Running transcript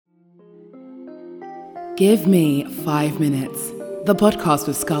Give me 5 minutes. The podcast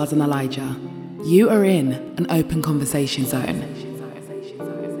with Scars and Elijah. You are in an open conversation zone.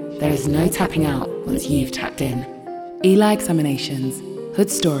 There is no tapping out once you've tapped in. Eli examinations,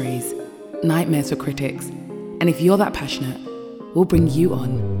 hood stories, nightmares for critics. And if you're that passionate, we'll bring you on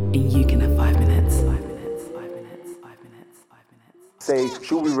and you can have 5 minutes. Say,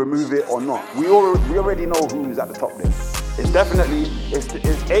 should we remove it or not? We already know who's at the top there. It's definitely,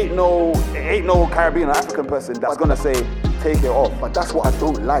 it ain't no Caribbean or African person that's gonna say, take it off. But that's what I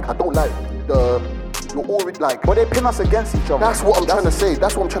don't like. I don't like you're already like. But they pin us against each other. That's what I'm trying to say.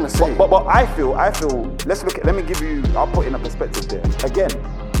 That's what I'm trying to say. But I feel, let me give you, I'll put in a perspective there. Again,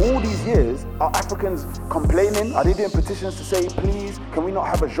 all these years, are Africans complaining? Are they doing petitions to say, please, can we not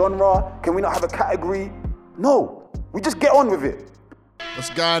have a genre? Can we not have a category? No, we just get on with it. What's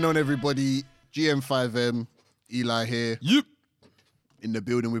going on, everybody? GM5M, Eli here. Yep. In the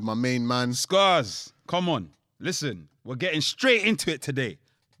building with my main man. Scars, come on. Listen, we're getting straight into it today.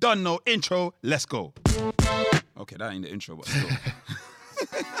 Done no intro, let's go. Okay, that ain't the intro, but still.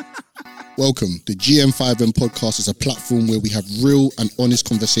 Welcome. The GM5M podcast is a platform where we have real and honest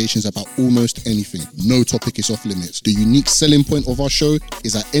conversations about almost anything. No topic is off limits. The unique selling point of our show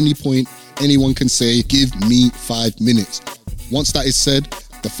is at any point, anyone can say, give me 5 minutes. Once that is said,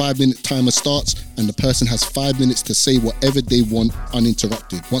 the 5 minute timer starts and the person has 5 minutes to say whatever they want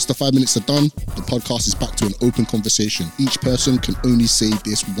uninterrupted. Once the 5 minutes are done, the podcast is back to an open conversation. Each person can only say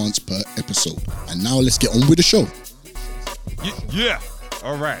this once per episode. And now let's get on with the show. Yeah.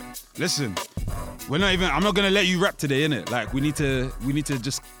 All right. Listen, I'm not going to let you rap today, innit? Like, we need to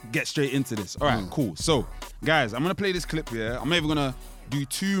just get straight into this. All right, cool. So, guys, I'm going to play this clip here. I'm not even going to do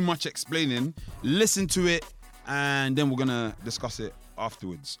too much explaining. Listen to it, and then we're going to discuss it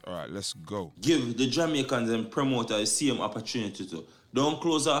afterwards. All right, let's go. Give the Jamaicans and promoters the same opportunity to. Don't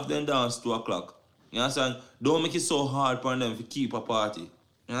close off them dance 2 o'clock. You understand? Don't make it so hard for them to keep a party.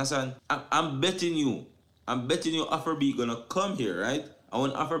 You understand? I'm betting you Afrobeat gonna come here, right? And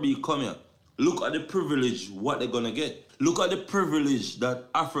when Afrobeat come here, look at the privilege what they're gonna get. Look at the privilege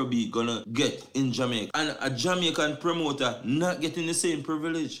that Afrobeat gonna get in Jamaica. And a Jamaican promoter not getting the same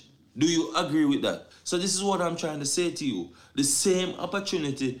privilege. Do you agree with that? So this is what I'm trying to say to you. The same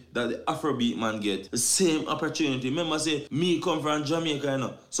opportunity that the Afrobeat man get, the same opportunity. Remember say, me come from Jamaica, you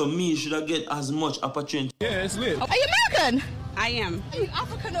know, so me should have get as much opportunity. Yeah, it's lit. Are you American? I am. Are you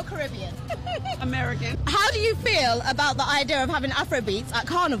African or Caribbean? American. How do you feel about the idea of having Afrobeats at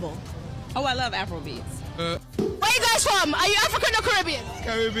Carnival? Oh, I love Afrobeats. Where are you guys from? Are you African or Caribbean?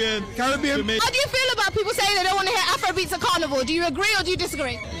 Caribbean. How do you feel about people saying they don't want to hear Afrobeats at Carnival? Do you agree or do you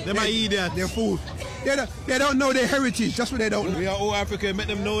disagree? They might eat their food. They don't know their heritage. That's what they don't know. We are all African. Make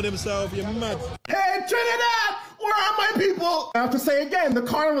them know themselves. You're mad. Hey, Trinidad! Where are my people? I have to say again, the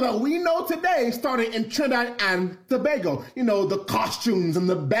carnival that we know today started in Trinidad and Tobago. You know, the costumes and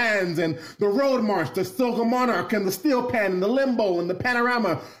the bands and the road march, the Soca Monarch and the steel pan and the limbo and the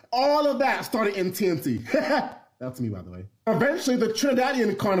panorama. All of that started in TNT. That's me, by the way. Eventually, the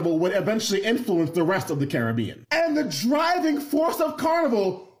Trinidadian carnival would eventually influence the rest of the Caribbean. And the driving force of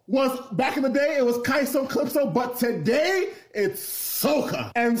carnival was, back in the day, it was Kaiso Calypso, but today, it's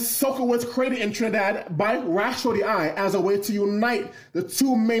Soca. And Soca was created in Trinidad by Ras Shodi I as a way to unite the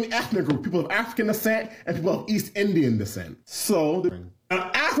two main ethnic groups, people of African descent and people of East Indian descent. So,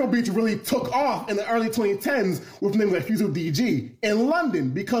 Afrobeat really took off in the early 2010s with names like Fusil DG in London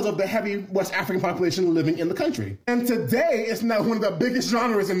because of the heavy West African population living in the country. And today, it's now one of the biggest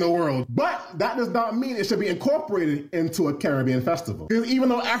genres in the world. But that does not mean it should be incorporated into a Caribbean festival. Because even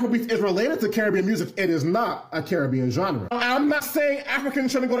though Afrobeat is related to Caribbean music, it is not a Caribbean genre. I'm not saying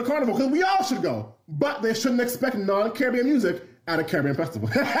Africans shouldn't go to Carnival, because we all should go. But they shouldn't expect non-Caribbean music at a Caribbean festival.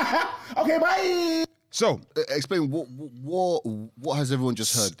 Okay, bye! So, Explain what has everyone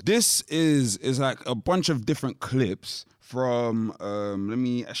just heard? this is like a bunch of different clips from, let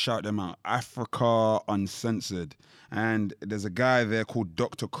me shout them out, Africa Uncensored. And there's a guy there called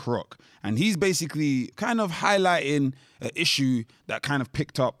Dr. Croc. And he's basically kind of highlighting an issue that kind of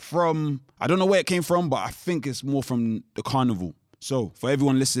picked up from, I don't know where it came from, but I think it's more from the carnival. So for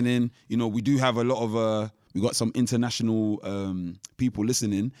everyone listening, you know, we do have a lot of, we got some international people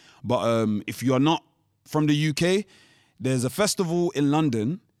listening. But if you're not from the UK, there's a festival in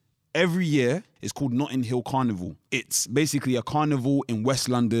London every year. It's called Notting Hill Carnival. It's basically a carnival in West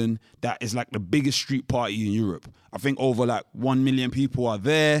London that is like the biggest street party in Europe. I think over like 1 million people are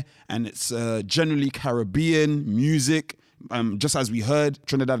there, and it's generally Caribbean music. Just as we heard,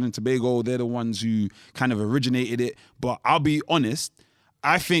 Trinidad and Tobago, they're the ones who kind of originated it. But I'll be honest,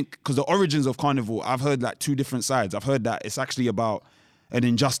 I think, because the origins of Carnival, I've heard like two different sides. I've heard that it's actually about an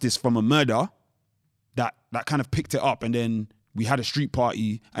injustice from a murder, that kind of picked it up, and then we had a street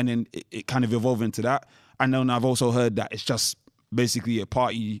party, and then it kind of evolved into that. And then I've also heard that it's just basically a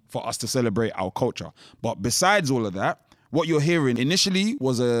party for us to celebrate our culture. But besides all of that, what you're hearing initially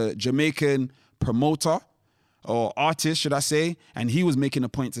was a Jamaican promoter or artist, should I say, and he was making a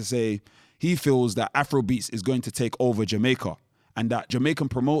point to say he feels that Afrobeats is going to take over Jamaica, and that Jamaican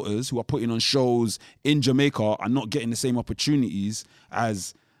promoters who are putting on shows in Jamaica are not getting the same opportunities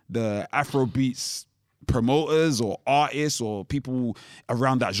as the Afrobeats promoters or artists or people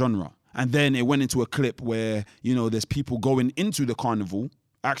around that genre. And then it went into a clip where, you know, there's people going into the carnival,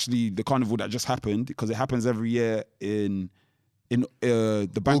 actually the carnival that just happened, because it happens every year in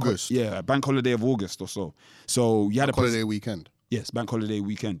the bank August. Bank holiday of August or so. So you had Bank holiday weekend. Yes, bank holiday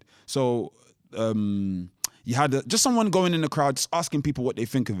weekend. So you had just someone going in the crowd just asking people what they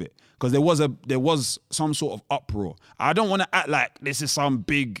think of it, because there was some sort of uproar. I don't want to act like this is some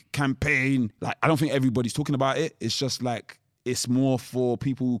big campaign. Like, I don't think everybody's talking about it. It's just like it's more for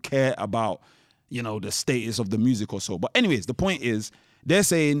people who care about, you know, the status of the music or so. But anyways, the point is they're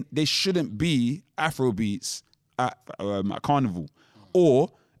saying they shouldn't be Afrobeats at Carnival,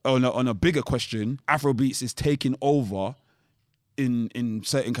 or on a bigger question, Afrobeats is taking over in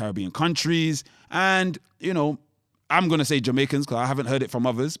certain Caribbean countries. And, you know, I'm going to say Jamaicans because I haven't heard it from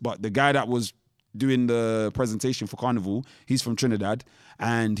others, but the guy that was doing the presentation for Carnival, he's from Trinidad,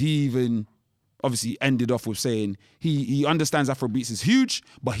 and he even obviously ended off with saying he understands Afrobeats is huge,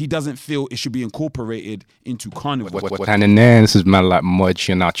 but he doesn't feel it should be incorporated into Carnival. What's happening there? This is man like Mudge.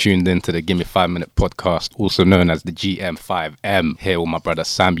 You're now tuned into the Give Me 5 Minute podcast, also known as the GM5M. Here with my brother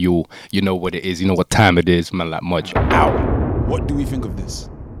Samuel. You know what it is. You know what time it is. Man like Mudge. Out. What do we think of this?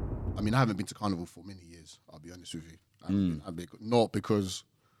 I mean, I haven't been to Carnival for many years, I'll be honest with you. Not because,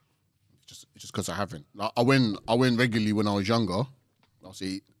 it's just because I haven't. Like, I went regularly when I was younger. I'll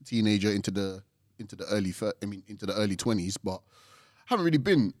say teenager into the early 20s, but I haven't really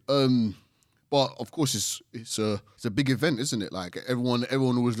been. But of course, it's a big event, isn't it? Like everyone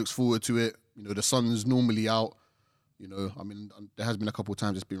always looks forward to it. You know, the sun's normally out. You know, I mean, there has been a couple of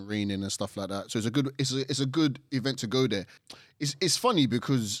times it's been raining and stuff like that. So it's a good event to go there. It's funny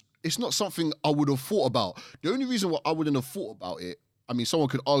because it's not something I would have thought about. The only reason why I wouldn't have thought about it, I mean, someone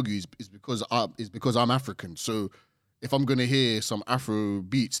could argue is because I'm African. So if I'm gonna hear some Afro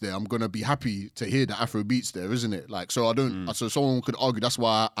beats there, I'm gonna be happy to hear the Afro beats there, isn't it? Like, so I don't. So someone could argue that's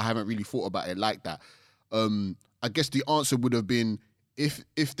why I haven't really thought about it like that. I guess the answer would have been if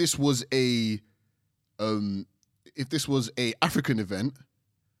this was a African event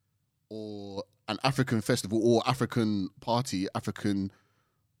or an African festival or African party, African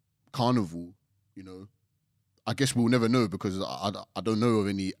carnival, you know, I guess we'll never know because I don't know of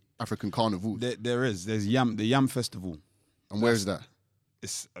any African carnival. There's the Yam Festival. And where is that?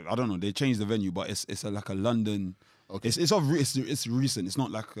 It's I don't know. They changed the venue, but it's like a London. Okay. It's recent. It's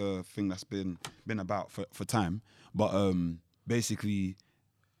not like a thing that's been about for time. But basically,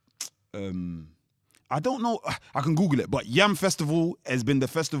 I don't know. I can Google it. But Yam Festival has been the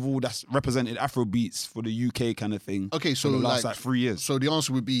festival that's represented Afrobeats for the UK kind of thing. Okay, so for the last 3 years. So the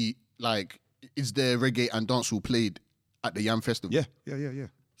answer would be like, is there reggae and dancehall played at the Yam Festival? Yeah.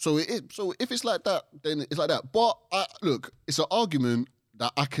 So if it's like that, then it's like that. But look, it's an argument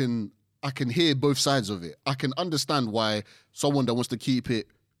that I can hear both sides of it. I can understand why someone that wants to keep it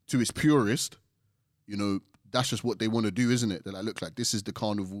to its purest, you know, that's just what they want to do, isn't it? They're like, look, like this is the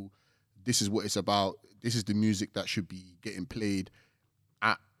carnival, this is what it's about, this is the music that should be getting played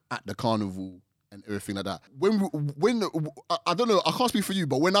at the carnival and everything like that. When I don't know, I can't speak for you,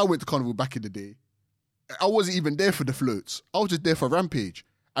 but when I went to carnival back in the day, I wasn't even there for the floats. I was just there for Rampage.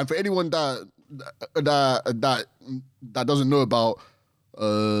 And for anyone that doesn't know about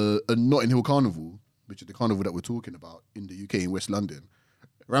a Notting Hill Carnival, which is the carnival that we're talking about in the UK in West London,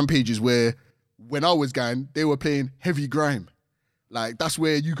 Rampage is where, when I was going, they were playing heavy grime. Like, that's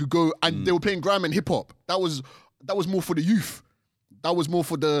where you could go, and they were playing grime and hip hop. That was more for the youth. That was more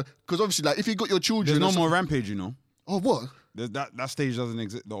for the, because obviously, like, if you got your children, there's no more Rampage, you know. Oh, what? That stage doesn't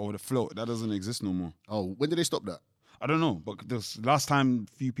exist, or the float that doesn't exist no more. Oh, when did they stop that? I don't know, but this last time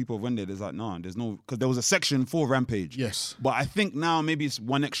few people went there, there's like, there's no, because there was a section for Rampage. Yes. But I think now maybe it's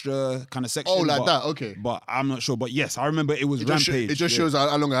one extra kind of section. Oh, like that, okay. But I'm not sure. But yes, I remember it was Rampage. It just shows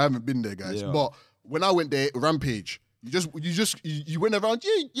how long I haven't been there, guys. Yeah. But when I went there, Rampage, you went around,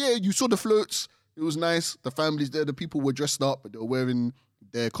 you saw the floats. It was nice. The families there, the people were dressed up, but they were wearing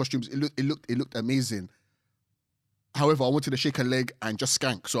their costumes. It looked amazing. However, I wanted to shake a leg and just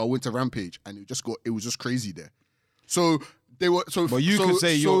skank, so I went to Rampage, and it was just crazy there. So they were But you could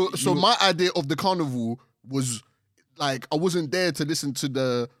say my idea of the carnival was like, I wasn't there to listen to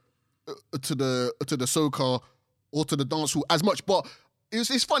the to the soca or to the dance hall as much. But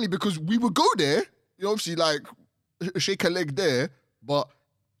it's funny because we would go there, you know, obviously like shake a leg there, but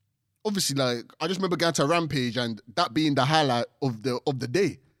obviously like I just remember going to Rampage and that being the highlight of the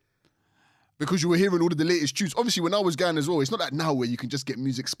day. Because you were hearing all of the latest tunes. Obviously, when I was going as well, it's not like now where you can just get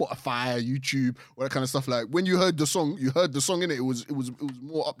music, Spotify, YouTube, all that kind of stuff. Like when you heard the song in it. It was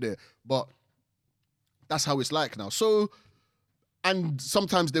more up there. But that's how it's like now. So, and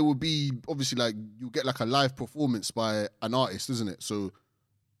sometimes there will be obviously like you get like a live performance by an artist, isn't it? So,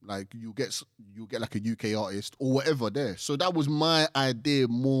 like you get like a UK artist or whatever there. So that was my idea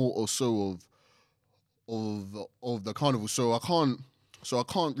more or so of the carnival. So I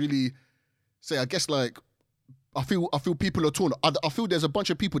can't really say, I guess like I feel people are torn. I feel there's a bunch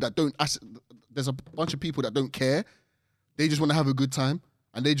of people that don't care. They just want to have a good time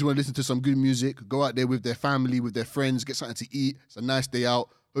and they just want to listen to some good music, go out there with their family, with their friends, get something to eat. It's a nice day out.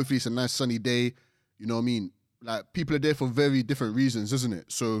 Hopefully it's a nice sunny day. You know what I mean? Like people are there for very different reasons, isn't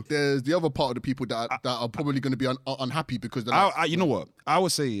it? So there's the other part of the people that are probably going to be unhappy because they're like, you know what? I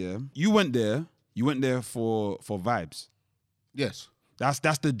would say, yeah, you went there for vibes. Yes.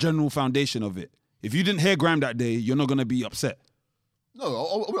 That's the general foundation of it. If you didn't hear Grime that day, you're not going to be upset. No,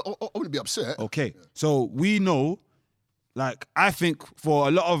 I wouldn't be upset. Okay. So we know, like, I think for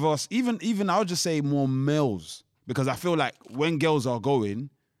a lot of us, even I would just say more males, because I feel like when girls are going,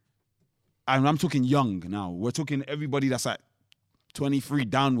 and I'm talking young now, we're talking everybody that's like 23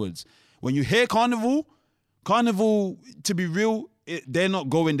 downwards. When you hear Carnival, to be real, they're not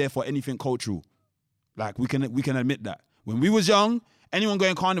going there for anything cultural. Like, we can admit that. When we was young, anyone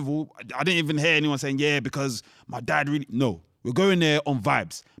going Carnival, I didn't even hear anyone saying, yeah, because my dad really... No, we're going there on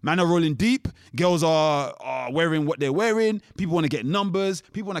vibes. Man are rolling deep. Girls are wearing what they're wearing. People want to get numbers.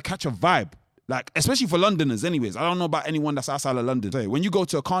 People want to catch a vibe. Like, especially for Londoners anyways. I don't know about anyone that's outside of London. So when you go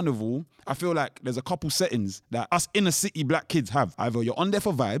to a Carnival, I feel like there's a couple settings that us inner city black kids have. Either you're on there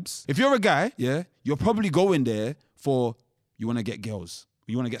for vibes. If you're a guy, yeah, you're probably going there for... You want to get girls.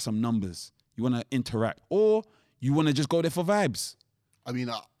 You want to get some numbers. You want to interact. Or you want to just go there for vibes. I mean,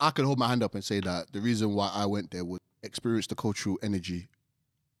 I can hold my hand up and say that the reason why I went there was experience the cultural energy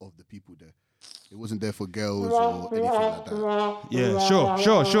of the people there. It wasn't there for girls or anything like that. Yeah,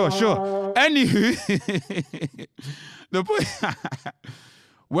 sure. Anywho, the point,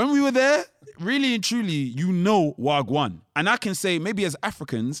 when we were there, really and truly, you know Wagwan. And I can say maybe as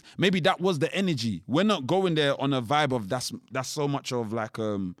Africans, maybe that was the energy. We're not going there on a vibe of that's so much of like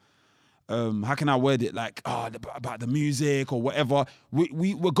how can I word it? Like, about the music or whatever.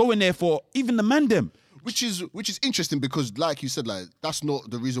 We're going there for even the man them. Which is interesting because, like you said, like that's not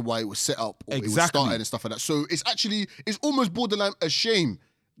the reason why it was set up or it was started and stuff like that. So it's almost borderline a shame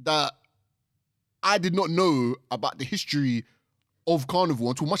that I did not know about the history of Carnival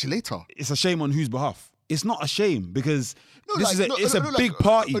until much later. It's a shame on whose behalf? It's not a shame because it's a big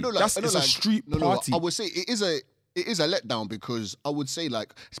party. It's a street party. I would say it is a letdown because I would say,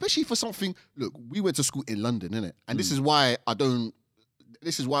 like, especially for something, look, we went to school in London, innit? And this is why,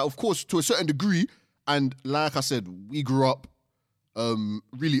 of course, to a certain degree, and like I said, we grew up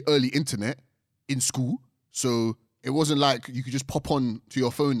really early internet in school. So it wasn't like you could just pop on to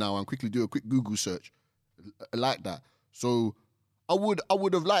your phone now and quickly do a quick Google search like that. So I would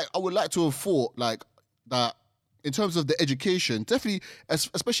like to have thought like that in terms of the education, definitely,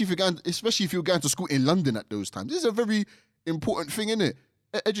 especially if you're going to school in London at those times. This is a very important thing, innit?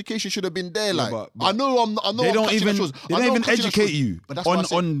 Education should have been there. Like, but I know they don't even educate you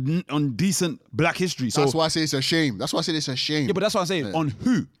on decent Black history. So that's why I say it's a shame. Yeah, but that's what I'm saying. Yeah. On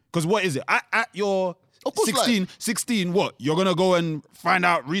who? Because what is it? At your 16, what? You're going to go and find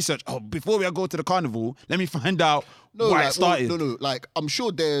out research. Oh, before we go to the Carnival, let me find out why it started. No. Like, I'm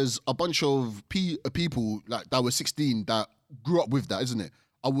sure there's a bunch of people like that were 16 that grew up with that, isn't it?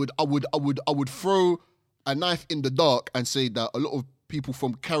 I would throw a knife in the dark and say that a lot of people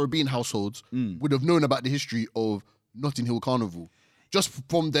from Caribbean households would have known about the history of Notting Hill Carnival just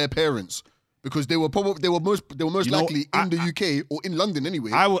from their parents. Because they were most likely in the UK or in London anyway.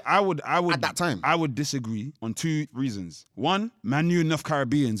 I would at that time. I would disagree on two reasons. One, man knew enough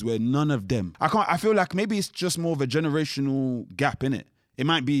Caribbeans where none of them. I feel like maybe it's just more of a generational gap in it. It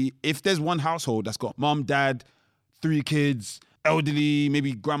might be if there's one household that's got mom, dad, 3 kids, elderly,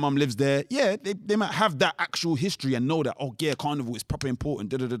 maybe grandmom lives there. Yeah, they might have that actual history and know that, oh yeah, Carnival is proper important.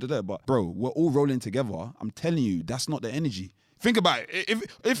 But bro, we're all rolling together. I'm telling you, that's not the energy. Think about it.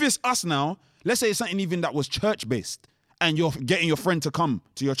 If it's us now, let's say it's something even that was church-based and you're getting your friend to come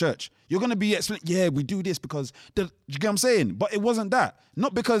to your church, you're going to be explaining, yeah, we do this because, you get what I'm saying? But it wasn't that.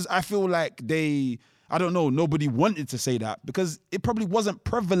 Not because I feel like nobody wanted to say that because it probably wasn't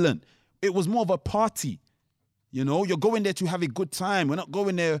prevalent. it was more of a party. You know, you're going there to have a good time. We're not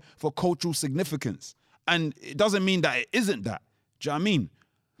going there for cultural significance. And it doesn't mean that it isn't that. Do you know what I mean?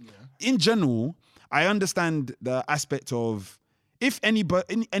 Yeah. In general, I understand the aspect of if any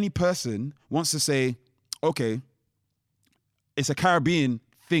person wants to say, okay, it's a Caribbean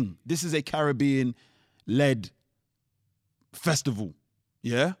thing. This is a Caribbean-led festival.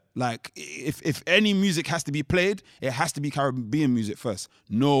 Yeah? Like, if any music has to be played, it has to be Caribbean music first.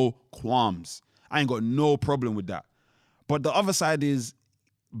 No qualms. I ain't got no problem with that. But the other side is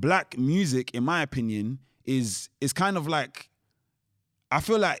black music, in my opinion, is kind of like, I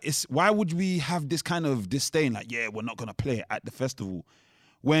feel like why would we have this kind of disdain? Like, yeah, we're not going to play it at the festival.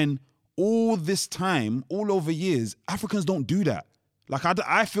 When all this time, all over years, Africans don't do that. Like,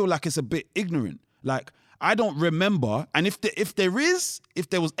 I feel like it's a bit ignorant. Like, I don't remember, and if there was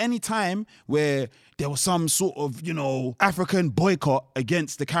any time where there was some sort of, you know, African boycott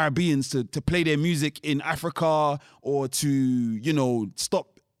against the Caribbeans to play their music in Africa, or to, you know,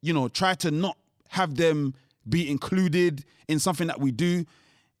 stop, you know, try to not have them be included in something that we do,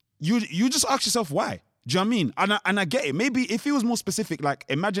 you just ask yourself why. Do you know what I mean? And I get it. Maybe if it was more specific, like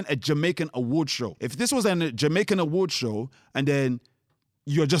imagine a Jamaican award show. If this was a Jamaican award show and then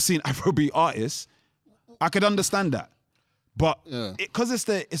you're just seeing Afrobeat artists, I could understand that, but because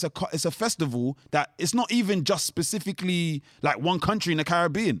it's a festival that it's not even just specifically like one country in the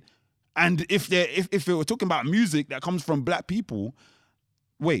Caribbean, and if we were talking about music that comes from black people,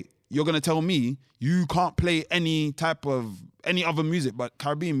 wait, you're gonna tell me you can't play any other music but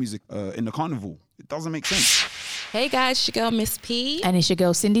Caribbean music in the carnival? It doesn't make sense. Hey guys, it's your girl Miss P. And it's your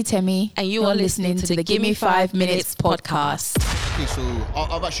girl Cindy Temi. And you are listening to the Gimme 5 Minutes podcast. Okay, so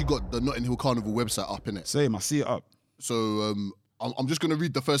I've actually got the Notting Hill Carnival website up, innit? Same, I see it up. So I'm just going to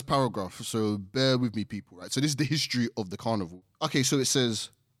read the first paragraph, so bear with me, people, right? So this is the history of the carnival. Okay, so it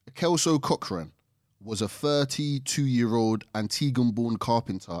says, Kelso Cochran was a 32-year-old Antiguan-born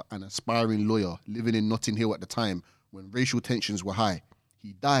carpenter and aspiring lawyer living in Notting Hill at the time when racial tensions were high.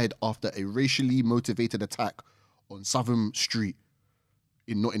 He died after a racially motivated attack on Southern Street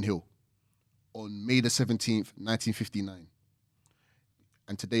in Notting Hill on May the 17th, 1959.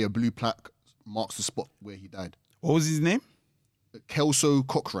 And today a blue plaque marks the spot where he died. What was his name? Kelso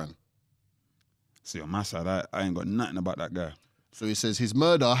Cochran. See, on my side, I ain't got nothing about that guy. So it says his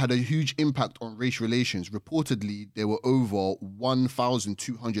murder had a huge impact on race relations. Reportedly, there were over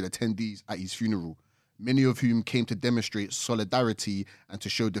 1,200 attendees at his funeral, many of whom came to demonstrate solidarity and to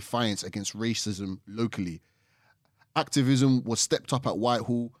show defiance against racism locally. Activism was stepped up at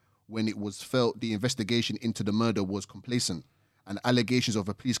Whitehall when it was felt the investigation into the murder was complacent and allegations of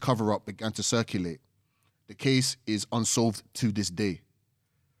a police cover-up began to circulate. The case is unsolved to this day.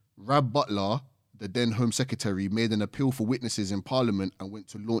 Rab Butler, the then Home Secretary, made an appeal for witnesses in Parliament and went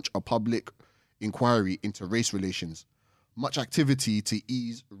to launch a public inquiry into race relations. Much activity to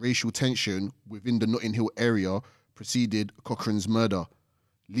ease racial tension within the Notting Hill area preceded Cochran's murder,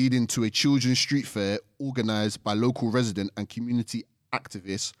 leading to a children's street fair organised by local resident and community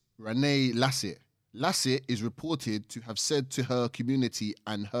activist Renee Lassett. Lassett is reported to have said to her community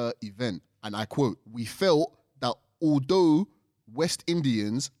and her event, and I quote, "We felt that although West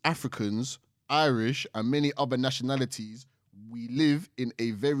Indians, Africans, Irish, and many other nationalities, we live in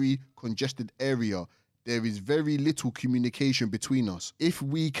a very congested area. There is very little communication between us. If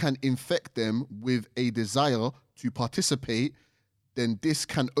we can infect them with a desire to participate, then this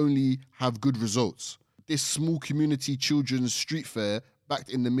can only have good results." This small community children's street fair back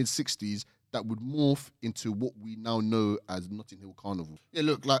in the mid-60s that would morph into what we now know as Notting Hill Carnival. Yeah,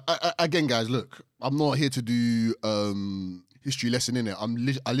 look, like, again, guys, look, I'm not here to do history lesson, innit? I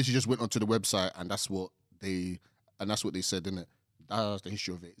literally just went onto the website and that's what they said, innit? That's the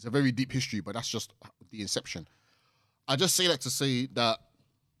history of it. It's a very deep history, but that's just the inception. I just say that to say that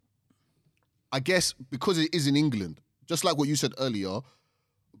I guess because it is in England, just like what you said earlier,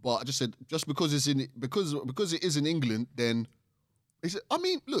 but I just said just because it is in England, then I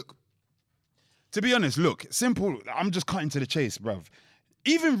mean, look. To be honest, look, simple. I'm just cutting to the chase, bruv.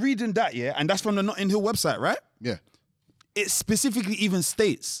 Even reading that, yeah, and that's from the Notting Hill website, right? Yeah. It specifically even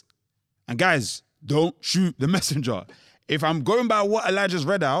states, and guys, don't shoot the messenger. If I'm going by what Elijah's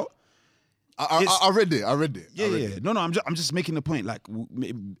read out, I read it. Yeah. No, I'm just making the point. Like,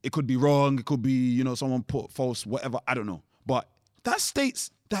 it could be wrong. It could be, someone put false, whatever. I don't know. But that states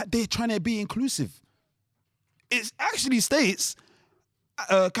that they're trying to be inclusive. It actually states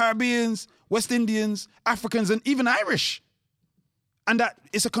Caribbeans, West Indians, Africans, and even Irish. And that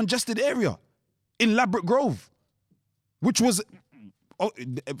it's a congested area in Ladbroke Grove, which was,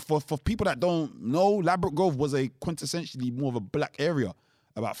 for people that don't know, Ladbroke Grove was a quintessentially more of a black area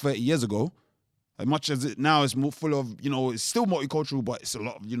about 30 years ago. As much as it now is more full of, it's still multicultural, but it's a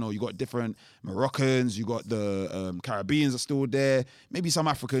lot of, you got different Moroccans, you got the Caribbeans are still there, maybe some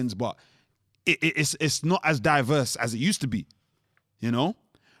Africans, but it's not as diverse as it used to be,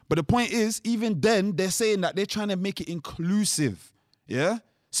 But the point is, even then, they're saying that they're trying to make it inclusive, yeah?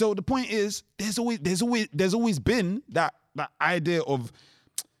 So the point is, there's always been that idea of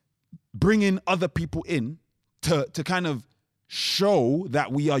bringing other people in to kind of show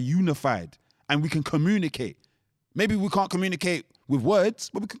that we are unified and we can communicate. Maybe we can't communicate with words,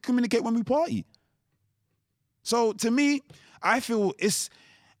 but we can communicate when we party. So to me, I feel it's,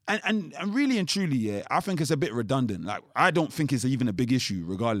 and really and truly, yeah, I think it's a bit redundant. Like, I don't think it's even a big issue,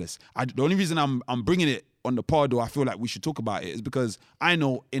 regardless. The only reason I'm bringing it on the pod, or I feel like we should talk about it, is because I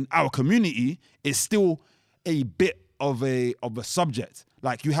know in our community, it's still a bit of a subject.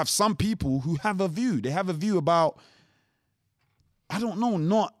 Like, you have some people who have a view. They have a view about, I don't know,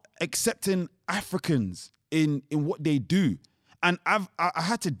 not accepting Africans in what they do. And I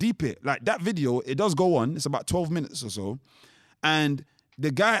had to deep it. Like, that video, it does go on. It's about 12 minutes or so. And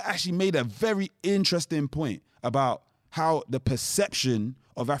the guy actually made a very interesting point about how the perception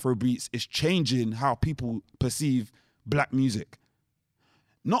of Afrobeats is changing how people perceive black music.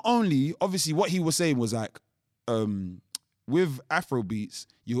 Not only, obviously, what he was saying was like, with Afrobeats,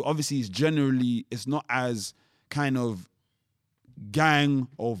 it's not as kind of gang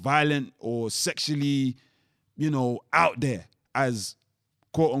or violent or sexually, out there as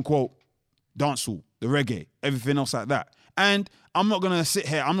quote unquote dancehall, the reggae, everything else like that. And I'm not gonna sit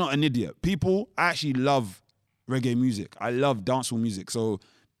here, I'm not an idiot. I actually love reggae music. I love dancehall music. So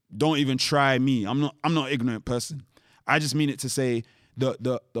don't even try me. I'm not an ignorant person. I just mean it to say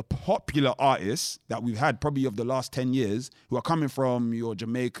the popular artists that we've had probably of the last 10 years who are coming from your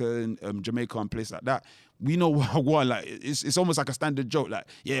Jamaica and place like that, we know what, like, it's almost like a standard joke, like,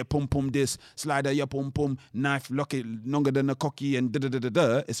 yeah, pum pum this, slider, yeah, pum pum, knife, lock it longer than a cocky, and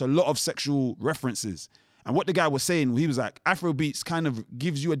da-da-da-da-da. It's a lot of sexual references. And what the guy was saying, he was like, Afrobeats kind of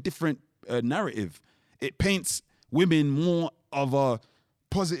gives you a different narrative. It paints women more of a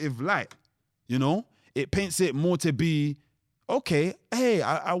positive light, It paints it more to be, okay, hey,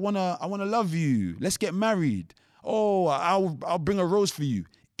 I wanna love you. Let's get married. Oh, I'll bring a rose for you,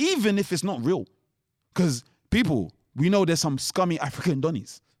 even if it's not real. Because people, we know there's some scummy African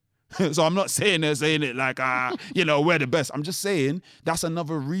donnies. So I'm not saying it like, we're the best. I'm just saying that's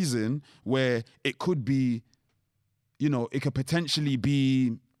another reason where it could be, it could potentially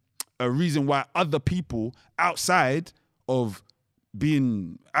be a reason why other people outside of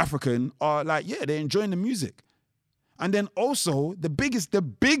being African are like, yeah, they're enjoying the music. And then also the biggest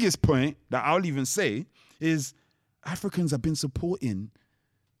point that I'll even say is Africans have been supporting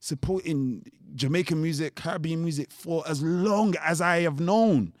Jamaican music, Caribbean music for as long as I have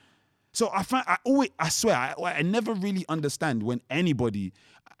known. So I swear, I never really understand when anybody,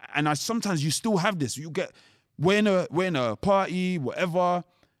 and sometimes you still have this, we're in a party, whatever,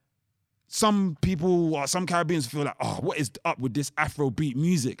 some people or some Caribbeans feel like, oh, what is up with this Afrobeat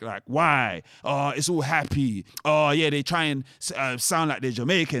music? Like, why? Oh, it's all happy. Oh, yeah, they try and sound like they're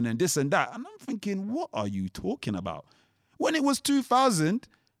Jamaican and this and that. And I'm thinking, what are you talking about? When it was 2000,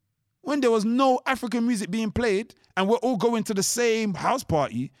 when there was no African music being played and we're all going to the same house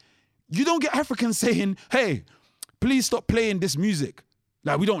party, you don't get Africans saying, hey, please stop playing this music.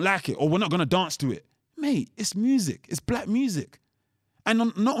 Like, we don't like it, or we're not going to dance to it. Mate, it's music. It's black music.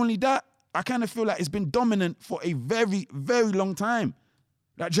 And not only that, I kind of feel like it's been dominant for a very, very long time.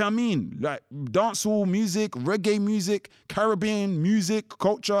 Like, do you know what I mean? Like, dancehall music, reggae music, Caribbean music,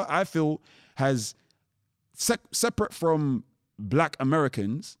 culture, I feel has, separate from black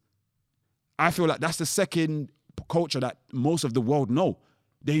Americans, I feel like that's the second culture that most of the world know.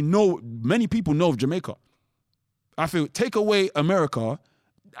 Many people know of Jamaica. I feel, take away America,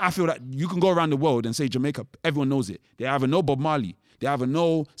 I feel that you can go around the world and say Jamaica, everyone knows it. They either know Bob Marley, they either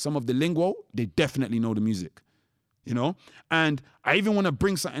know some of the lingo, they definitely know the music, And I even want to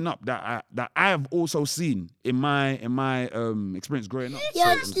bring something up that I have also seen in my experience growing up.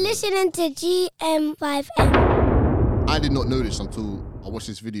 You're listening to GM5M. I did not know this until I watched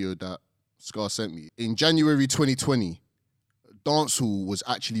this video that Scar sent me. In January 2020, dancehall was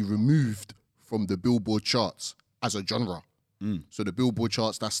actually removed from the Billboard charts as a genre. So the Billboard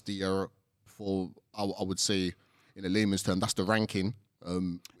charts, that's the I would say in a layman's term, that's the ranking.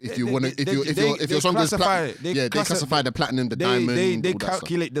 If your song goes platinum, they classify the platinum, the diamond. They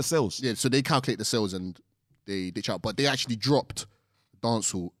calculate the sales. Yeah, so they calculate the sales and they chart, but they actually dropped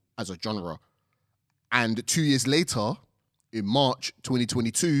dancehall as a genre. And 2 years later, in March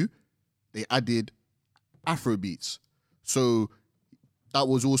 2022, they added Afrobeats. So that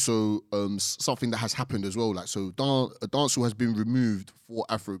was also something that has happened as well. Like, so a dancehall has been removed for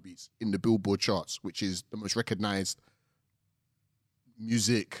Afrobeats in the Billboard charts, which is the most recognized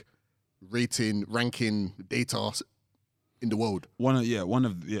music ranking data in the world. Well,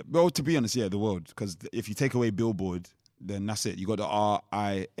 to be honest, the world. Because if you take away Billboard, then that's it. You got the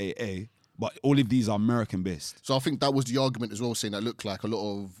RIAA, but all of these are American based. So I think that was the argument as well, saying that look like a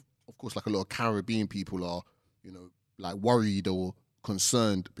lot of Caribbean people are, like worried or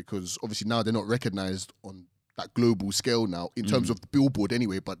concerned because obviously now they're not recognized on that global scale now in terms of the Billboard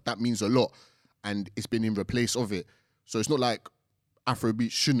anyway, but that means a lot and it's been in replace of it. So it's not like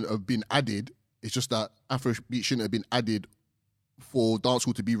Afrobeat shouldn't have been added. It's just that Afrobeat shouldn't have been added for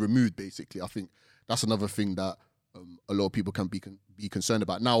dancehall to be removed, basically. I think that's another thing that a lot of people can be concerned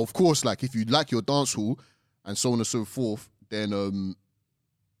about. Now, of course, like if you like your dancehall and so on and so forth, then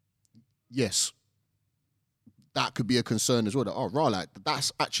yes, that could be a concern as well. That,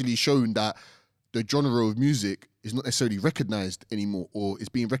 that's actually shown that the genre of music is not necessarily recognized anymore, or is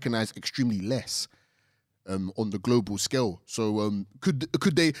being recognized extremely less on the global scale. So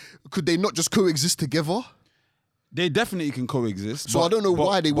could they not just coexist together? They definitely can coexist. So I don't know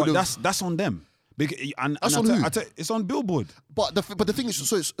why they would have. That's on them. That's on who? It's on Billboard. But the thing is,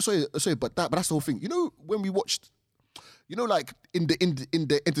 sorry, but that's the whole thing. When we watched, like in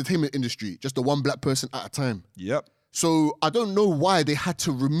the entertainment industry, just the one black person at a time. Yep. So I don't know why they had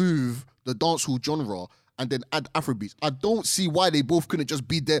to remove the dancehall genre and then add Afrobeats. I don't see why they both couldn't just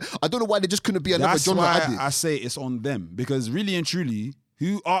be there. I don't know why they just couldn't be another genre added. That's why I say it's on them, because really and truly,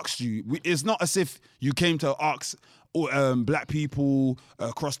 who asked you? It's not as if you came to ask black people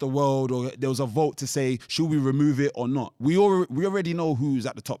across the world, or there was a vote to say should we remove it or not. We already know who's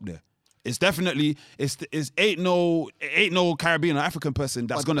at the top there. It's definitely ain't no Caribbean or African person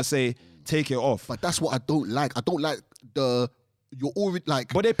that's gonna say take it off. But that's what I don't like. I don't like you're already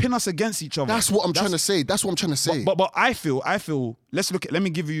like. But they pin us against each other. That's what I'm trying to say. That's what I'm trying to say. But I feel. Let me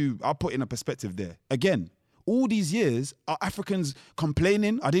give you. I'll put in a perspective there. Again, all these years, are Africans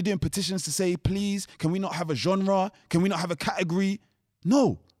complaining? Are they doing petitions to say, please, can we not have a genre? Can we not have a category?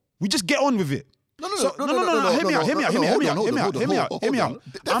 No, we just get on with it. No. Hear me out.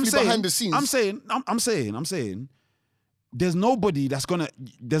 I'm saying behind the scenes. I'm saying. There's no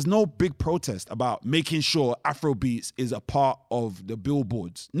big protest about making sure Afrobeats is a part of the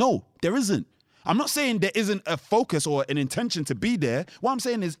billboards. No, there isn't. I'm not saying there isn't a focus or an intention to be there. What I'm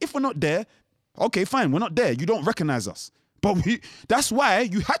saying is, if we're not there, okay, fine, we're not there. You don't recognize us. But that's why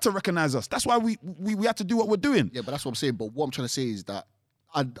you had to recognize us. That's why we had to do what we're doing. Yeah, but that's what I'm saying. But what I'm trying to say is that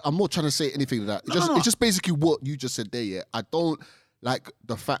I'm not trying to say anything like that. It's just basically what you just said there, yeah. I don't like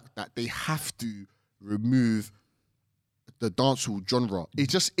the fact that they have to remove the dancehall genre. It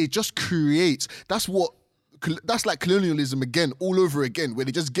just creates, that's like colonialism again, all over again, where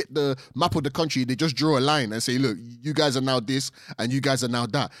they just get the map of the country, they just draw a line and say, look, you guys are now this and you guys are now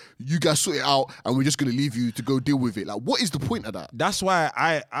that. You guys sort it out and we're just going to leave you to go deal with it. Like, what is the point of that? That's why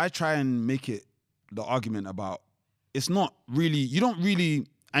I try and make it the argument about, it's not really, you don't really,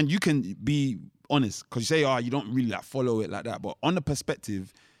 and you can be honest, because you say, you don't really like follow it like that. But on the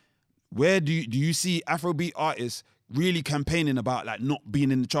perspective, where do you see Afrobeat artists really campaigning about like not being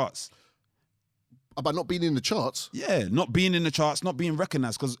in the charts? About not being in the charts? Yeah, not being in the charts, not being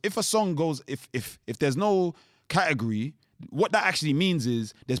recognized. Because if a song goes, if there's no category, what that actually means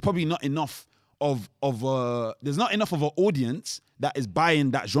is there's probably not enough of an audience that is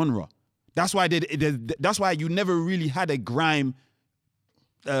buying that genre. That's why that's why you never really had a grime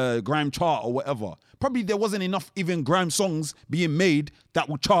chart or whatever. Probably there wasn't enough even grime songs being made that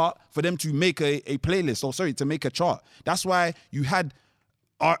would chart for them to make a playlist, to make a chart. That's why you had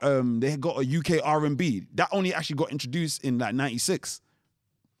they got a UK R&B that only actually got introduced in like 96.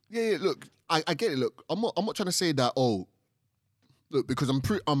 Yeah, look, I get it. Look, I'm not trying to say that. Look, because I'm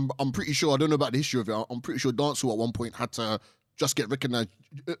pretty sure, I don't know about the history of it. I'm pretty sure dancehall at one point had to just get recognized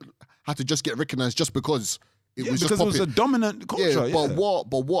just because it was just because it was a dominant culture. Yeah,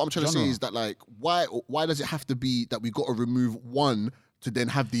 but what I'm trying to say is that, like, why does it have to be that we got to remove one to then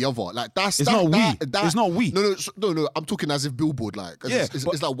have the other? Like, it's not we. No. I'm talking as if Billboard, like,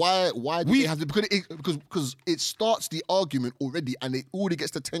 it's like why do they have to? Because it starts the argument already, and it already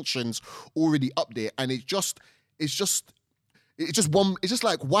gets the tensions already up there, and it's just one. It's just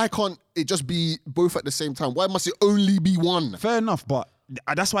like, why can't it just be both at the same time? Why must it only be one? Fair enough, but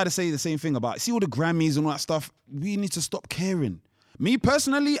that's why they say the same thing about, see all the Grammys and all that stuff. We need to stop caring. Me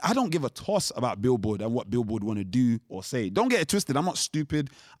personally, I don't give a toss about Billboard and what Billboard want to do or say. Don't get it twisted. I'm not stupid.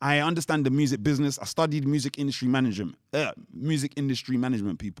 I understand the music business. I studied music industry management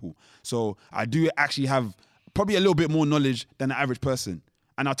people. So I do actually have probably a little bit more knowledge than the average person.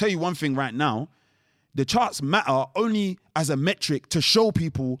 And I'll tell you one thing right now, the charts matter only as a metric to show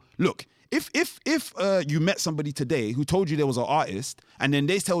people, look, if you met somebody today who told you there was an artist and then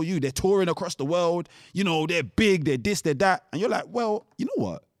they tell you they're touring across the world, you know, they're big, they're this, they're that, and you're like, well, you know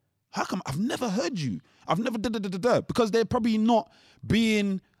what? How come I've never heard you? I've never because they're probably not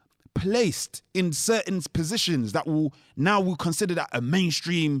being placed in certain positions that will consider that a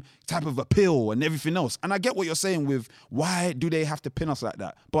mainstream type of appeal and everything else. And I get what you're saying with why do they have to pin us like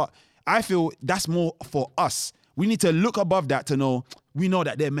that? But I feel that's more for us. We need to look above that to know, we know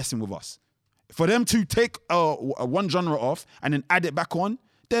that they're messing with us. For them to take one genre off and then add it back on,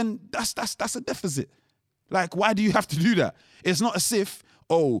 then that's a deficit. Like, why do you have to do that? It's not as if,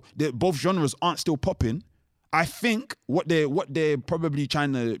 both genres aren't still popping. I think what they're probably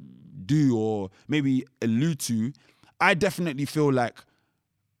trying to do or maybe allude to, I definitely feel like,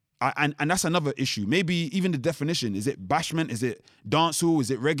 and that's another issue. Maybe even the definition, is it bashment? Is it dancehall?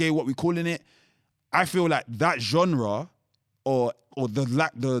 Is it reggae? What we calling it? I feel like that genre or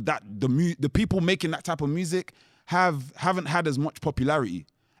the people making that type of music haven't had as much popularity.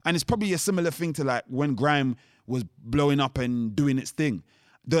 And it's probably a similar thing to like when grime was blowing up and doing its thing.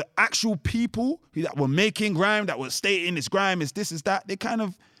 The actual people that were making grime, that were stating it's grime, it's this, it's that, they kind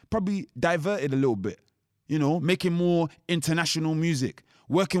of probably diverted a little bit, you know, making more international music,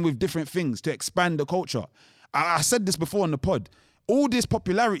 working with different things to expand the culture. I said this before on the pod. All this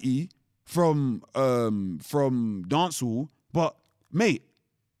popularity from dancehall, but mate,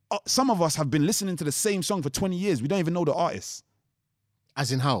 some of us have been listening to the same song for 20 years. We don't even know the artists.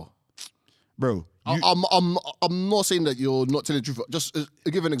 As in how? Bro. I'm not saying that you're not telling the truth. Just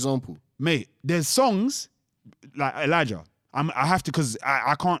give an example. Mate, there's songs like Elijah. I have to, because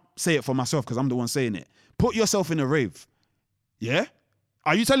I can't say it for myself because I'm the one saying it. Put yourself in a rave. Yeah?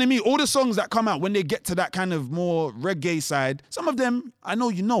 Are you telling me all the songs that come out when they get to that kind of more reggae side, some of them I know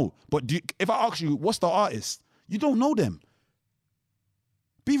you know, but if I ask you, what's the artist? You don't know them.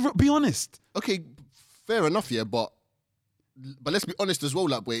 Be honest. Okay, fair enough, yeah, but let's be honest as well,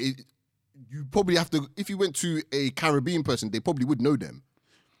 like, where you probably have to, if you went to a Caribbean person, they probably would know them.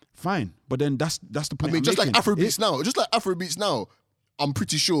 Fine, but then that's the point. I mean, I'm just making. like Afrobeats now, I'm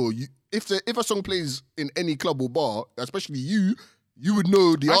pretty sure if a song plays in any club or bar, especially you would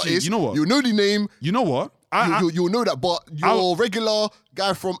know the artist. You know what? You know the name. You know what? You'll know that, but your regular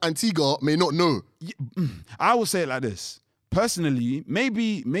guy from Antigua may not know. I will say it like this. Personally,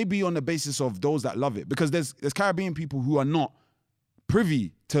 maybe on the basis of those that love it, because there's Caribbean people who are not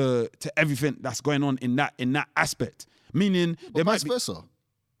privy to everything that's going on in that aspect. Meaning, there vice might be, versa.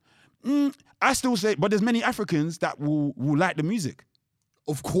 I still say, but there's many Africans that will like the music.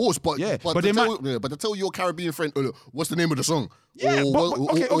 Of course, but to tell your Caribbean friend, what's the name of the song? Yeah,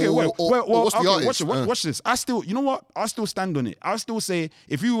 what's the artist? Watch this. I still, you know what? I'll still stand on it. I'll still say,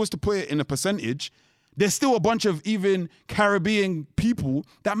 if you was to put it in a percentage, there's still a bunch of even Caribbean people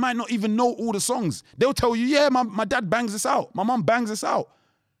that might not even know all the songs. They'll tell you, yeah, my dad bangs this out. My mom bangs this out.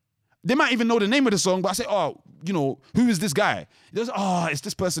 They might even know the name of the song, but I say, who is this guy? There's, it's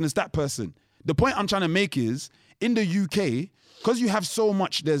this person, it's that person. The point I'm trying to make is, in the UK, because you have so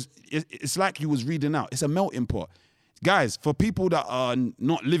much, it's like you was reading out. It's a melting pot. Guys, for people that are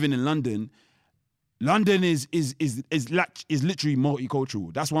not living in London, London is literally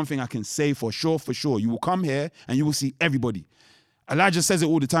multicultural. That's one thing I can say for sure. You will come here and you will see everybody. Elijah says it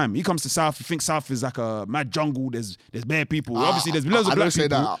all the time. He comes to South, he thinks South is like a mad jungle. There's bare people. Obviously, there's loads of black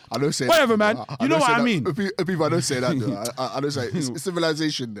people. I don't say that. Whatever, man. You know what I mean? People, I don't say that, though. I don't say it's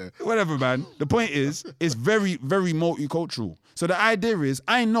civilization there. Whatever, man. The point is, it's very, very multicultural. So the idea is,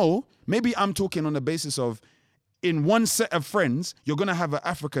 I know, maybe I'm talking on the basis of, in one set of friends, you're going to have an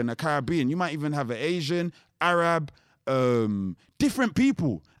African, a Caribbean. You might even have an Asian, Arab, different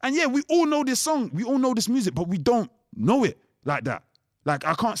people. And yeah, we all know this song. We all know this music, but we don't know it like that. Like,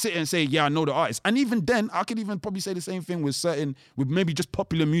 I can't sit here and say, yeah, I know the artist. And even then, I could even probably say the same thing with maybe just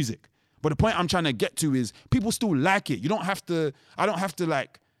popular music. But the point I'm trying to get to is people still like it. I don't have to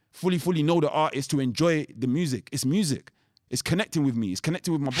like fully know the artist to enjoy the music. It's music. It's connecting with me. It's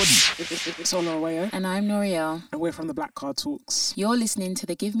connecting with my body. It's Ola Awayo. And I'm Noriel. And we're from the Black Card Talks. You're listening to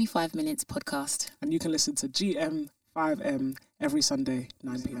the Give Me 5 Minutes podcast. And you can listen to GM5M every Sunday,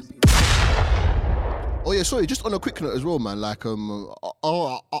 9 p.m. Oh yeah, sorry, just on a quick note as well, man, like R.I.P.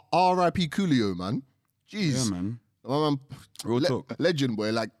 Coolio, man. Jeez. Yeah, man. My man, Real talk. Legend,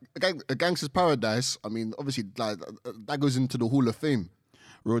 boy. Like, a Gangster's Paradise, I mean, obviously, like, that goes into the Hall of Fame.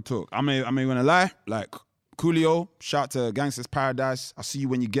 Real talk. I mean, gonna lie, like, Coolio, shout to Gangster's Paradise. I'll see you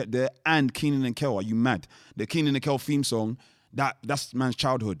when you get there. And Keenan and Kel, are you mad? The Keenan and Kel theme song, that's man's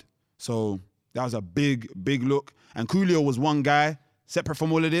childhood. So, That was a big look. And Coolio was one guy, separate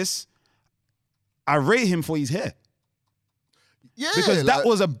from all of this. I rate him for his hair. Yeah. Because that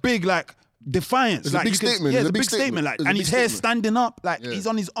was a big, like, defiance. It's a big statement. Yeah, it's a big statement. Like, and his hair standing up. Like, he's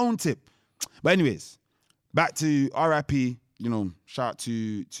on his own tip. But anyways, back to R.I.P., you know, shout out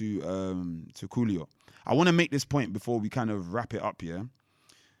to Coolio. I want to make this point before we kind of wrap it up, yeah?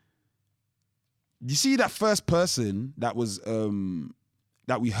 You see that first person that was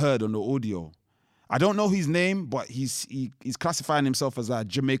that we heard on the audio? I don't know his name, but he's classifying himself as a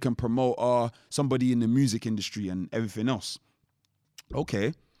Jamaican promoter, somebody in the music industry and everything else.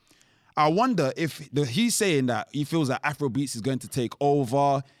 Okay. I wonder if he's saying that he feels that Afrobeats is going to take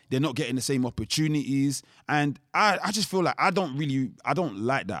over. They're not getting the same opportunities. And I just feel like I don't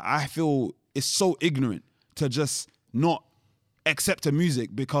like that. I feel it's so ignorant to just not accept a music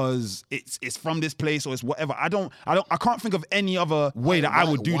because it's from this place or it's whatever. I can't think of any other way that I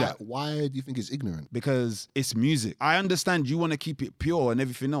would do that. Why do you think it's ignorant? Because it's music. I understand you want to keep it pure and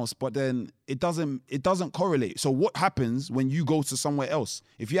everything else, but then it doesn't correlate. So what happens when you go to somewhere else?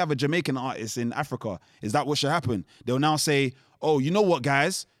 If you have a Jamaican artist in Africa, is that what should happen? They'll now say, oh, you know what,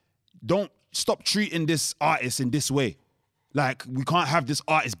 guys? Don't stop treating this artist in this way. Like, we can't have this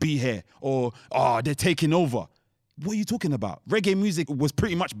artist be here, or, oh, they're taking over. What are you talking about? Reggae music was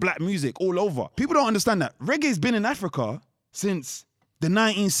pretty much black music all over. People don't understand that. Reggae's been in Africa since the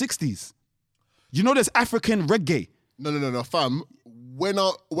 1960s. You know there's African reggae. No, fam. When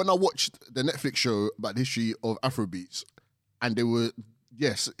I watched the Netflix show about the history of Afrobeats, and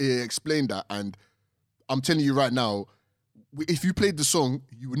it explained that, and I'm telling you right now, if you played the song,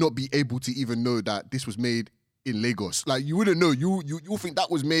 you would not be able to even know that this was made in Lagos. Like, you wouldn't know. You think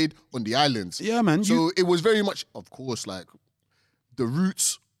that was made on the islands. Yeah, man. So it was very much, of course, like, the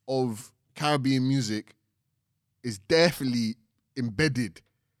roots of Caribbean music is definitely embedded.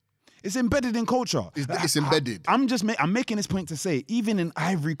 It's embedded in culture. It's embedded. I'm making this point to say, even in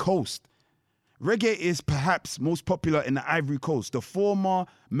Ivory Coast, reggae is perhaps most popular in the Ivory Coast. The former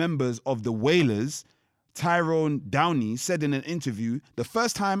members of the Wailers, Tyrone Downey, said in an interview, the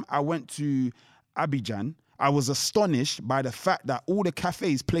first time I went to Abidjan, I was astonished by the fact that all the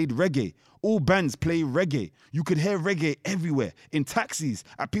cafes played reggae. All bands play reggae. You could hear reggae everywhere, in taxis,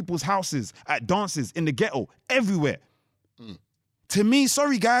 at people's houses, at dances, in the ghetto, everywhere. To me,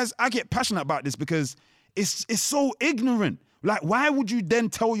 sorry guys, I get passionate about this because it's so ignorant. Like, why would you then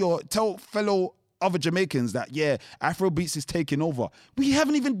tell fellow other Jamaicans that, yeah, Afrobeats is taking over? We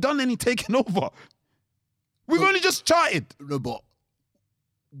haven't even done any taking over. We've only just charted. No, but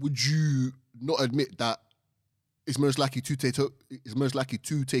would you not admit that it's most likely to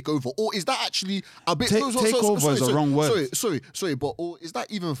take over, or is that actually a bit? Take over is the wrong word. Sorry, but or is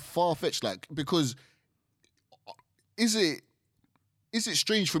that even far fetched? Like, because is it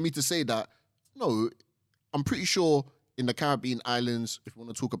strange for me to say that? No, I'm pretty sure in the Caribbean islands, if you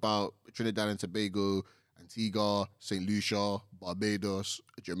want to talk about Trinidad and Tobago, Antigua, St. Lucia, Barbados,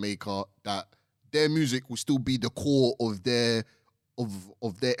 Jamaica, that their music will still be the core of their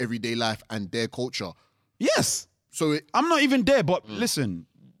everyday life and their culture. Yes. So I'm not even there, but listen,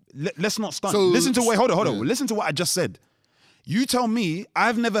 let's not start. Listen to hold on. Listen to what I just said. You tell me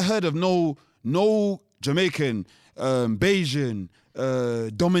I've never heard of no Jamaican, Bayesian,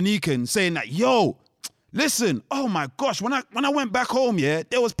 Dominican saying that, yo, listen, oh my gosh, when I went back home, yeah,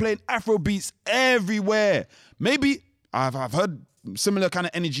 they was playing Afrobeats everywhere. Maybe I've heard similar kind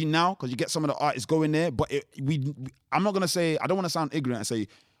of energy now because you get some of the artists going there, but I'm not gonna say, I don't want to sound ignorant and say,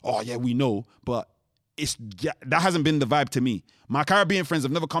 oh yeah, we know, but that hasn't been the vibe to me. My Caribbean friends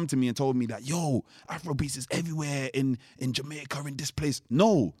have never come to me and told me that, yo, Afrobeats is everywhere in Jamaica, in this place.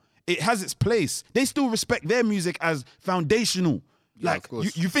 No, it has its place. They still respect their music as foundational. Yeah, like, of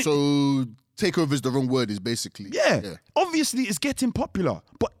course. You think... So takeover is the wrong word, is basically. Yeah. Obviously it's getting popular,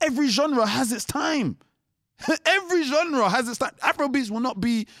 but every genre has its time. Every genre has its time. Afrobeats will not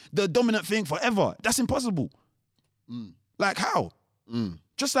be the dominant thing forever. That's impossible. Like, how?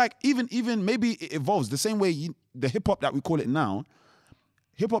 Just like even maybe it evolves the same way the hip hop that we call it now.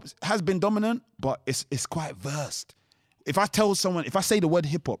 Hip hop has been dominant, but it's quite versed. If I say the word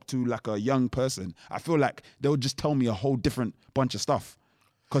hip hop to like a young person, I feel like they'll just tell me a whole different bunch of stuff.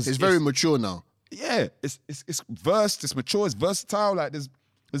 Because it's very mature now. Yeah, it's versed, it's mature, it's versatile. Like there's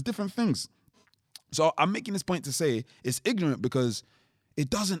different things. So I'm making this point to say it's ignorant because it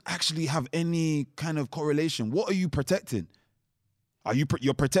doesn't actually have any kind of correlation. What are you protecting?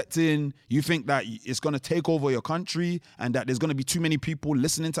 You're protecting, you think that it's going to take over your country and that there's going to be too many people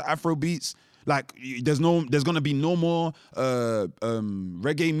listening to Afrobeats? Like, there's going to be no more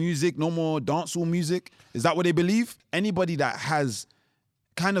reggae music, no more dancehall music? Is that what they believe? Anybody that has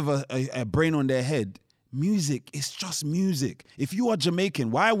kind of a brain on their head, music is just music. If you are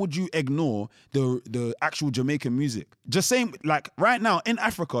Jamaican, why would you ignore the actual Jamaican music? Just saying, like right now in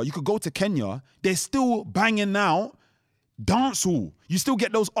Africa, you could go to Kenya, they're still banging out dancehall. You still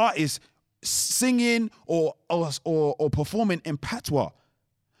get those artists singing or performing in patois.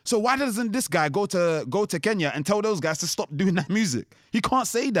 So why doesn't this guy go to Kenya and tell those guys to stop doing that music? He can't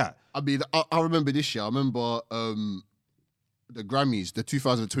say that. I mean, I remember this year. I remember the Grammys, the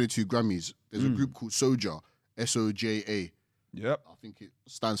 2022 Grammys. There's a group called Soja, SOJA. Yep. I think it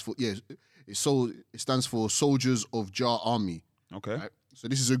stands for it stands for Soldiers of Jah Army. Okay. Right? So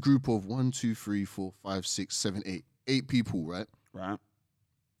this is a group of 1, 2, 3, 4, 5, 6, 7, 8. 8 people, right? Right.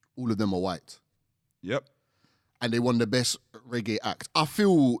 All of them are white. Yep. And they won the best reggae act. I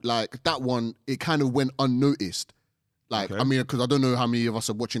feel like that one, it kind of went unnoticed. Like, Okay. I mean, because I don't know how many of us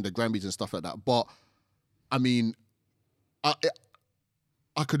are watching the Grammys and stuff like that. But, I mean, I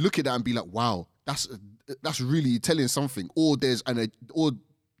could look at that and be like, wow, that's really telling something. Or there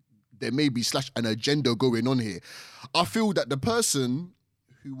may be an agenda going on here. I feel that the person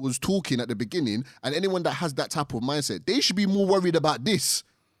who was talking at the beginning and anyone that has that type of mindset, they should be more worried about this.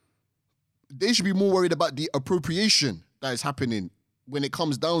 They should be more worried about the appropriation that is happening when it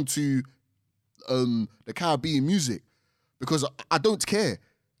comes down to the Caribbean music. Because I don't care.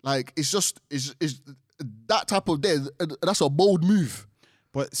 Like, it's that type of that's a bold move.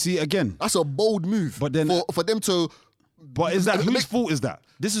 But see, again, that's a bold move. But then for them to. But is that whose fault is that?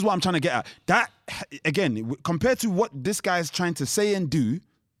 This is what I'm trying to get at. That, again, compared to what this guy is trying to say and do,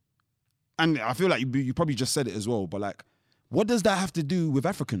 and I feel like you probably just said it as well, but like, what does that have to do with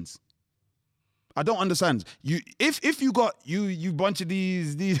Africans? I don't understand. If you got you bunch of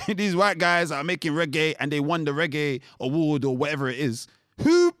these white guys that are making reggae and they won the reggae award or whatever it is,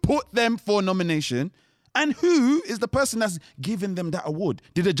 who put them for nomination? And who is the person that's giving them that award?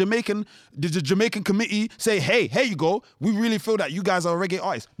 Did the Jamaican committee say, hey, here you go, we really feel that you guys are reggae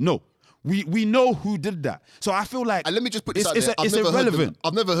artists? No. We know who did that. So I feel like, and let me just put this out there. It's irrelevant.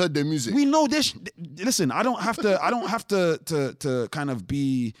 I've never heard their music. We know this. Listen, I don't have to kind of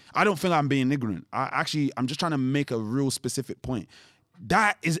be, I don't feel I'm being ignorant. I'm just trying to make a real specific point.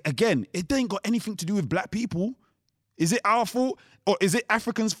 That is, again, it ain't got anything to do with black people. Is it our fault or is it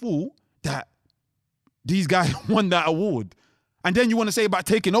Africans' fault that these guys won that award? And then you want to say about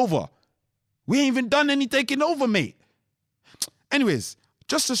taking over. We ain't even done any taking over, mate. Anyways,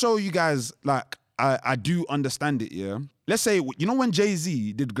 just to show you guys, like, I do understand it, yeah? Let's say, you know when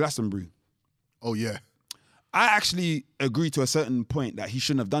Jay-Z did Glastonbury? Oh, yeah. I actually agree to a certain point that he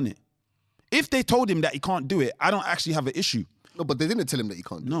shouldn't have done it. If they told him that he can't do it, I don't actually have an issue. No, but they didn't tell him that he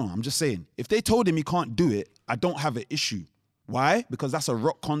can't do it. No, I'm just saying. If they told him he can't do it, I don't have an issue. Why? Because that's a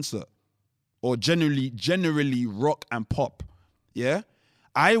rock concert. Or generally rock and pop. Yeah?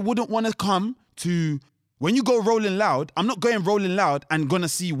 I wouldn't want to come to, when you go Rolling Loud, I'm not going Rolling Loud and gonna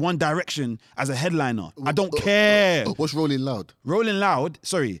see One Direction as a headliner. I don't care. What's Rolling Loud? Rolling Loud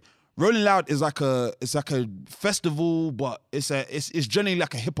is like a festival, but it's generally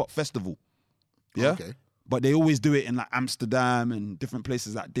like a hip hop festival. Yeah? Okay. But they always do it in like Amsterdam and different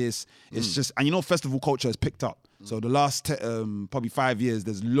places like this. It's just, and you know, festival culture has picked up. So the last probably 5 years,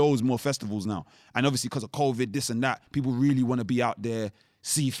 there's loads more festivals now. And obviously because of COVID, this and that, people really want to be out there,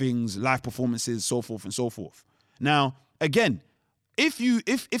 see things, live performances, so forth and so forth. Now, again, if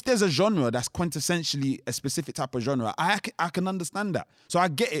there's a genre that's quintessentially a specific type of genre, I can understand that. So I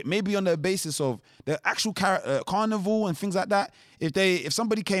get it. Maybe on the basis of the actual carnival and things like that. If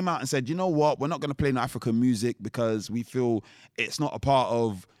somebody came out and said, you know what, we're not going to play no African music because we feel it's not a part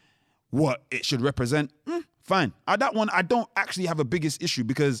of what it should represent, fine. That one, I don't actually have a biggest issue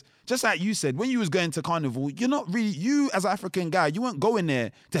because just like you said, when you was going to carnival, you're not really, you as an African guy, you weren't going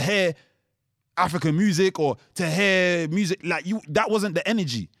there to hear African music or to hear music like you. That wasn't the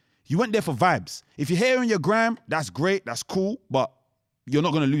energy. You went there for vibes. If you're hearing your gram, that's great, that's cool, but you're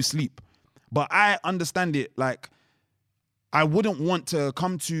not gonna lose sleep. But I understand it. Like, I wouldn't want to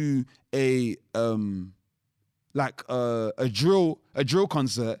come to a drill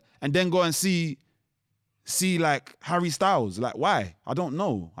concert and then go and see like Harry Styles. Like, why? I don't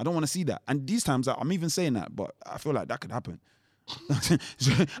know. I don't want to see that. And these times, I'm even saying that, but I feel like that could happen.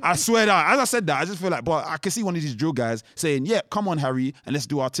 I swear that, as I said that, I just feel like, but I can see one of these drill guys saying, yeah, come on, Harry, and let's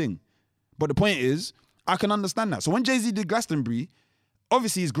do our thing. But the point is, I can understand that. So when Jay-Z did Glastonbury,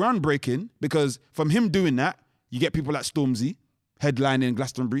 obviously it's groundbreaking because from him doing that, you get people like Stormzy headlining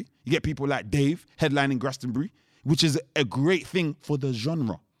Glastonbury. You get people like Dave headlining Glastonbury, which is a great thing for the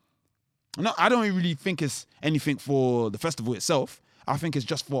genre. No, I don't really think it's anything for the festival itself. I think it's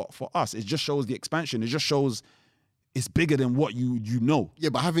just for us. It just shows the expansion. It just shows it's bigger than what you know. Yeah,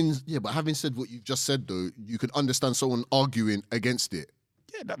 but having said what you've just said, though, you can understand someone arguing against it.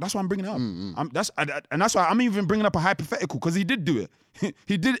 Yeah, that's why I'm bringing it up. That's why I'm even bringing up a hypothetical, because he did do it.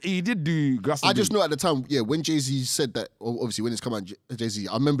 he did do Glastonbury. I just know at the time, when Jay-Z said that, obviously when it's come out, Jay-Z,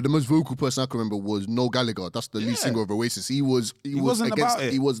 I remember the most vocal person I can remember was Noel Gallagher. That's the lead singer of Oasis. He wasn't against about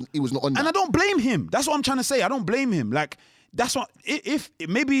it. He was not on that. And I don't blame him. That's what I'm trying to say. I don't blame him. Like, that's what, if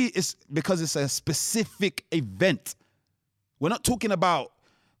maybe it's because it's a specific event. We're not talking about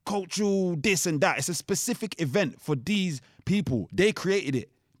cultural this and that. It's a specific event for these people. They created it.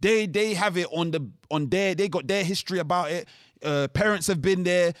 They have it they got their history about it. Parents have been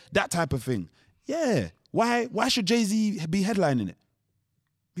there, that type of thing. Yeah. Why should Jay-Z be headlining it?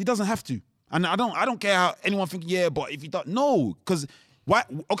 He doesn't have to. And I don't care how anyone think, but if he don't, no. Because why?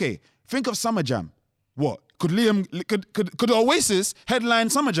 Okay, think of Summer Jam. What? Could Oasis headline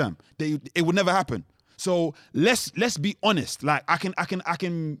Summer Jam? It would never happen. So let's be honest. Like, I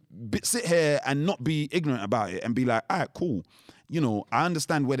can sit here and not be ignorant about it and be like, all right, cool. I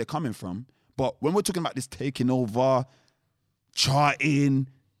understand where they're coming from. But when we're talking about this taking over, charting,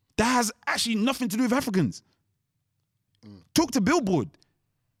 that has actually nothing to do with Africans. Talk to Billboard.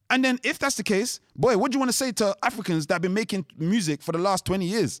 And then if that's the case, boy, what do you want to say to Africans that have been making music for the last 20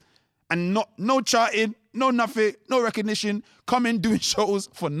 years and no charting, no nothing, no recognition, coming doing shows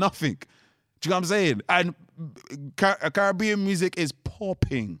for nothing? Do you know what I'm saying? And Caribbean music is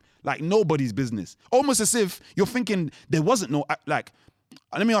popping like nobody's business. Almost as if you're thinking there wasn't no, like,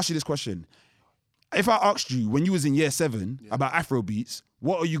 let me ask you this question. If I asked you when you was in year 7 about Afro beats,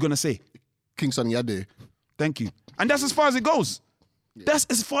 what are you going to say? King Sunny Ade. Thank you. And that's as far as it goes. Yeah. That's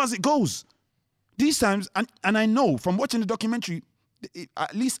as far as it goes. These times, and I know from watching the documentary,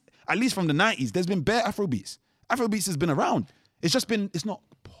 at least from the 90s, there's been bare Afro beats. Afro beats has been around. It's not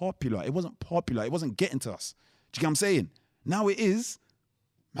popular. It wasn't popular. It wasn't getting to us. Do you get what I'm saying? Now it is.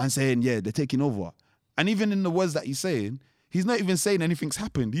 Man saying, they're taking over. And even in the words that he's saying, he's not even saying anything's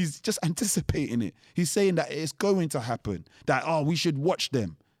happened. He's just anticipating it. He's saying that it's going to happen. That, we should watch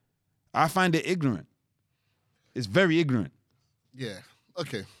them. I find it ignorant. It's very ignorant. Yeah.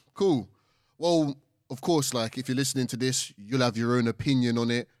 Okay. Cool. Well, of course, like, if you're listening to this, you'll have your own opinion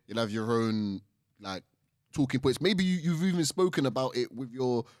on it. You'll have your own, like, talking points. Maybe you've even spoken about it with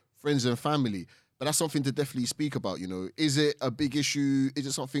your friends and family. But that's something to definitely speak about, Is it a big issue? Is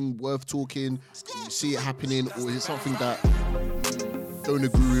it something worth talking? Do you see it happening? Or is it something that you don't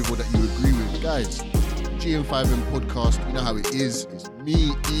agree with or that you agree with? Guys, GM5M podcast, you know how it is. It's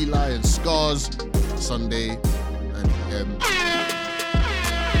me, Eli, and Scars. Sunday. And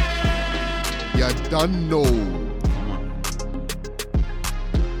you done know.